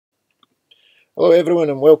Hello everyone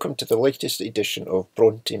and welcome to the latest edition of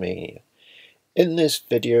Brontë Mania. In this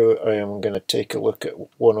video I am going to take a look at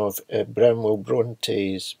one of Branwell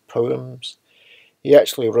Bronte's poems. He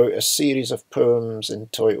actually wrote a series of poems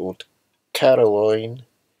entitled Caroline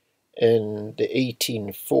in the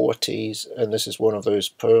 1840s, and this is one of those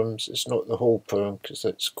poems. It's not the whole poem because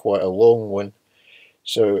it's quite a long one,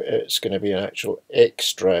 so it's going to be an actual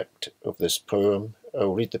extract of this poem.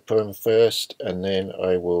 I'll read the poem first and then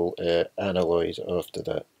I will analyse after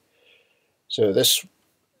that. So this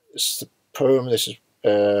is the poem. This is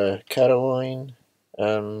Caroline,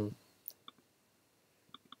 and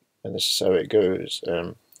this is how it goes.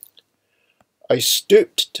 I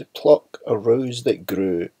stooped to pluck a rose that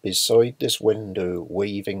grew beside this window,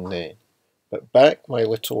 waving then, but back my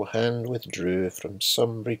little hand withdrew from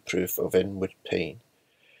some reproof of inward pain.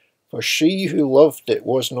 For she who loved it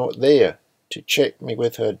was not there to check me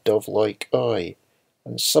with her dove-like eye,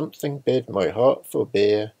 and something bid my heart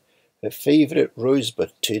forbear her favourite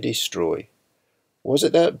rosebud to destroy. Was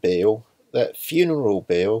it that bell, that funeral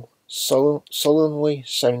bell, sullenly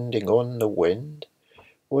sounding on the wind?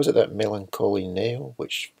 Was it that melancholy knell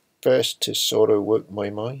which first to sorrow woke my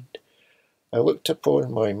mind? I looked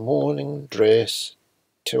upon my mourning dress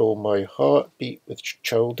till my heart beat with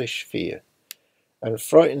childish fear, and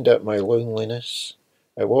frightened at my loneliness,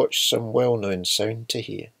 I watched some well-known sound to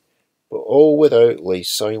hear, but all without lay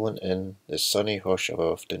silent in the sunny hush of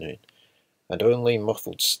afternoon, and only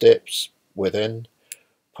muffled steps within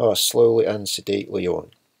passed slowly and sedately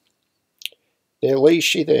on. There lay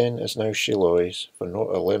she then, as now she lies, for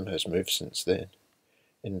not a limb has moved since then.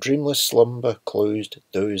 In dreamless slumber closed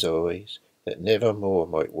those eyes that never more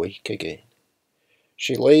might wake again.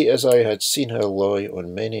 She lay as I had seen her lie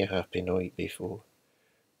on many a happy night before,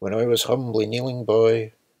 when I was humbly kneeling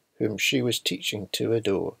by, whom she was teaching to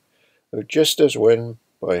adore. Oh, just as when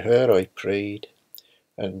by her I prayed,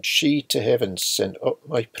 and she to heaven sent up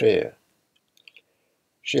my prayer.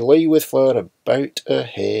 She lay with flower about her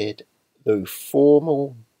head, though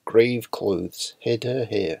formal grave clothes hid her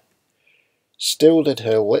hair. Still did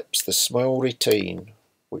her lips the smile retain,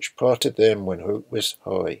 which parted them when hope was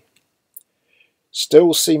high.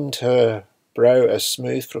 Still seemed her brow as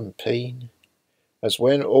smooth from pain, as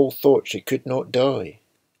when all thought she could not die.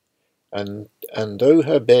 And though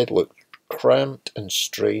her bed looked cramped and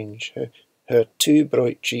strange, her too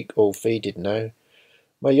bright cheek all faded now,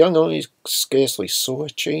 my young eyes scarcely saw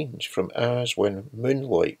a change from hours when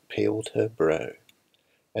moonlight paled her brow.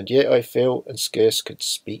 And yet I felt and scarce could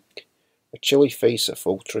speak, a chilly face, a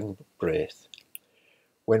faltering breath,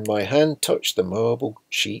 when my hand touched the marble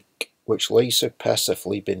cheek which lay so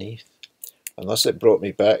passively beneath, and thus it brought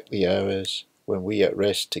me back the hours when we at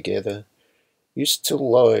rest together used to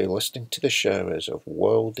lie listening to the showers of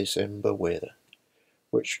wild December weather,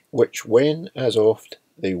 which when, as oft,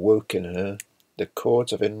 they woke in her, the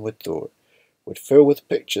chords of inward thought would fill with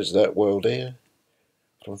pictures that wild air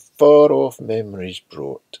from far-off memories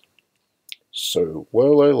brought. So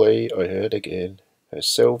while I lay, I heard again her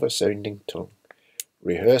silver-sounding tongue,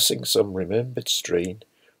 rehearsing some remembered strain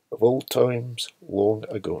of old times long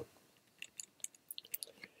ago.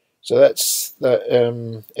 So that's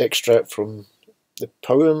that extract from the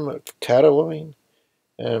poem of Caroline.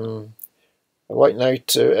 I'd like now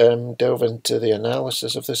to delve into the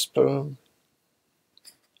analysis of this poem.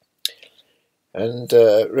 And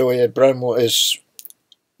really, Branwell this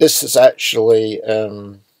is actually,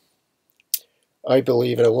 I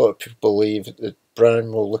believe, and a lot of people believe, that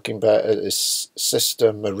Branwell, looking back at his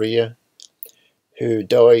sister Maria, who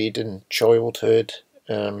died in childhood,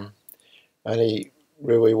 and he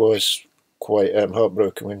really was quite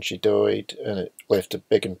heartbroken when she died, and it left a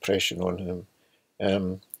big impression on him.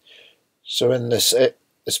 So in this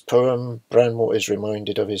poem, Branwell is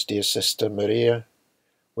reminded of his dear sister Maria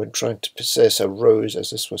when trying to possess a rose, as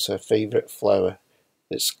this was her favourite flower.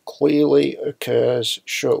 This clearly occurs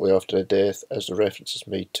shortly after her death, as the reference is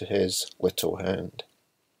made to his little hand.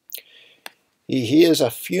 He hears a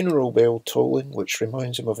funeral bell tolling, which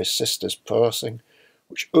reminds him of his sister's passing,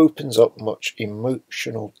 which opens up much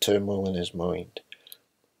emotional turmoil in his mind.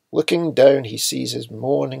 Looking down, he sees his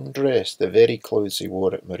mourning dress, the very clothes he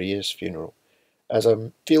wore at Maria's funeral. As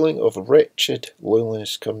a feeling of wretched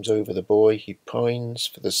loneliness comes over the boy, he pines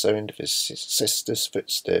for the sound of his sister's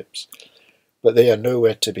footsteps, but they are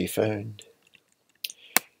nowhere to be found.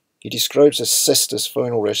 He describes his sister's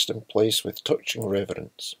final resting place with touching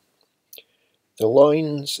reverence. The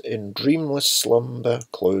lines, in dreamless slumber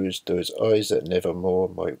closed those eyes that never more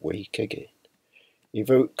might wake again,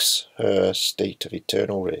 evokes her state of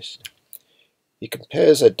eternal rest. He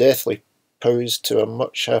compares her deathly pose to a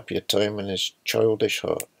much happier time in his childish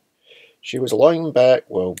heart. She was lying back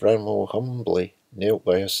while Branwell humbly knelt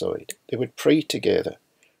by her side. They would pray together,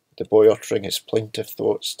 the boy uttering his plaintive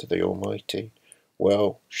thoughts to the Almighty.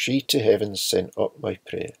 Well, she to heaven sent up my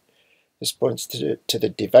prayer. This points to the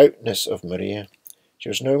devoutness of Maria. She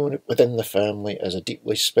was known within the family as a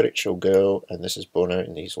deeply spiritual girl, and this is borne out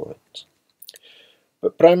in these lines.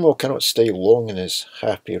 But Branwell cannot stay long in his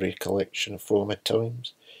happy recollection of former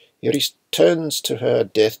times. He returns to her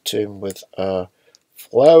death tomb with a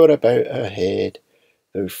flower about her head,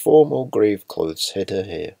 though formal grave clothes hid her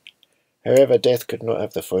hair. However, death could not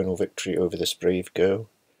have the final victory over this brave girl,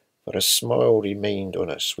 for a smile remained on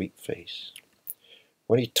her sweet face.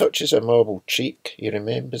 When he touches her marble cheek, he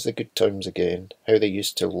remembers the good times again, how they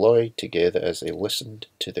used to lie together as they listened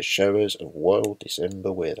to the showers of wild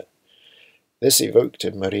December weather. This evoked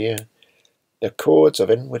in Maria the chords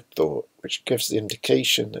of inward thought, which gives the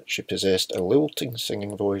indication that she possessed a lilting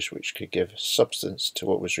singing voice which could give substance to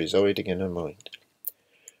what was residing in her mind.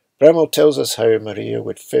 Branwell tells us how Maria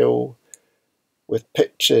would fill with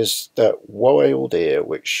pictures that wild air,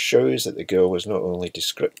 which shows that the girl was not only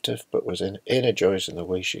descriptive but was energised in the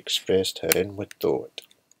way she expressed her inward thought.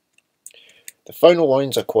 The final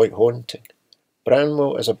lines are quite haunting.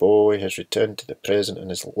 Branwell, as a boy, has returned to the present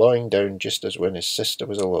and is lying down just as when his sister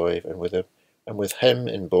was alive, and with him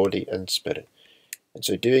in body and spirit. In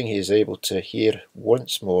so doing, he is able to hear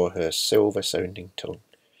once more her silver-sounding tongue.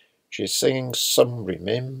 She is singing some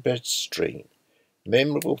remembered strain,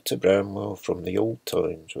 memorable to Branwell from the old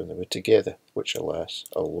times when they were together, which, alas,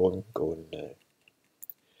 are long gone now.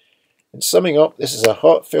 In summing up, this is a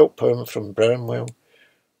heartfelt poem from Branwell,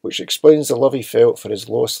 which explains the love he felt for his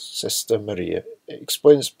lost sister Maria. It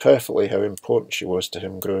explains perfectly how important she was to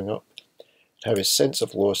him growing up, and how his sense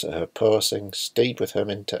of loss at her passing stayed with him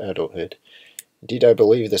into adulthood. Indeed, I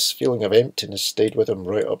believe this feeling of emptiness stayed with him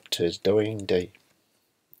right up to his dying day.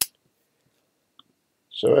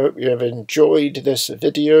 So I hope you have enjoyed this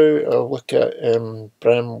video. I'll look at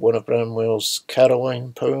one of Branwell's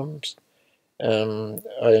Caroline poems.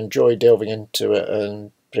 I enjoy delving into it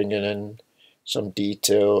and bringing in some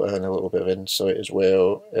detail and a little bit of insight as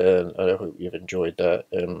well, and I hope you've enjoyed that.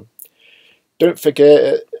 Don't forget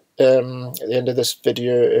at the end of this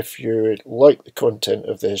video, if you like the content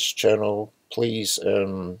of this channel, please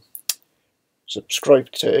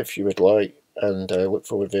subscribe to it if you would like, and I look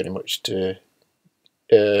forward very much to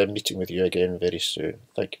meeting with you again very soon.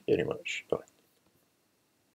 Thank you very much. Bye.